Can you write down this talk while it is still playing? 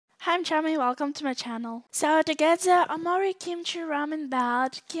Hi, I'm Charmy, welcome to my channel. So to get the OMORI kimchi ramen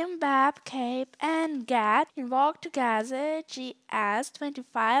belt, KIMBAP, cape and GAT, invoke together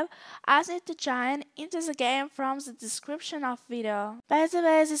GS25, as it to join into the game from the description of video. By the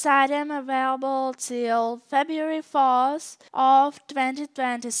way, this item available till February 4th of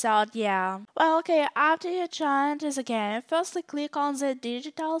 2020, so yeah. Well, okay, after you join to the game, firstly click on the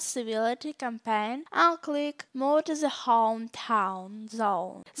digital civility campaign and click move to the hometown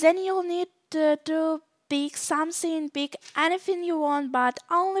zone. Then you'll need to pick something, pick anything you want but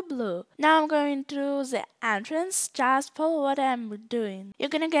only blue. Now I'm going through the entrance, just follow what I'm doing. You're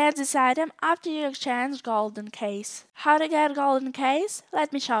gonna get this item after you exchange golden case. How to get golden case?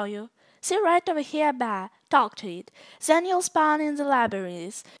 Let me show you. See right over here bar, talk to it. Then you'll spawn in the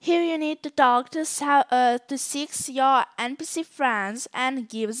libraries. Here you need to talk to 6 your NPC friends and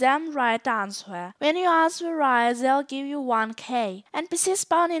give them right answer. When you answer right, they'll give you 1k. NPCs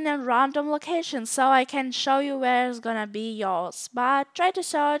spawn in a random location, so I can show you where it's gonna be yours, but try to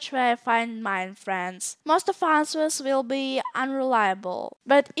search where I find mine friends. Most of answers will be unreliable.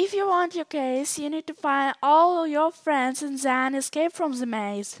 But if you want your case, you need to find all your friends and then escape from the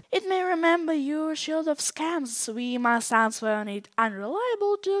maze. It may remember your shield of scams. We must answer on it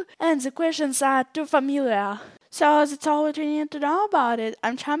unreliable too, and the questions are too familiar. So that's all we need to know about it.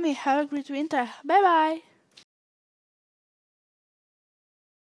 I'm Charmy. Have a great winter. Bye bye.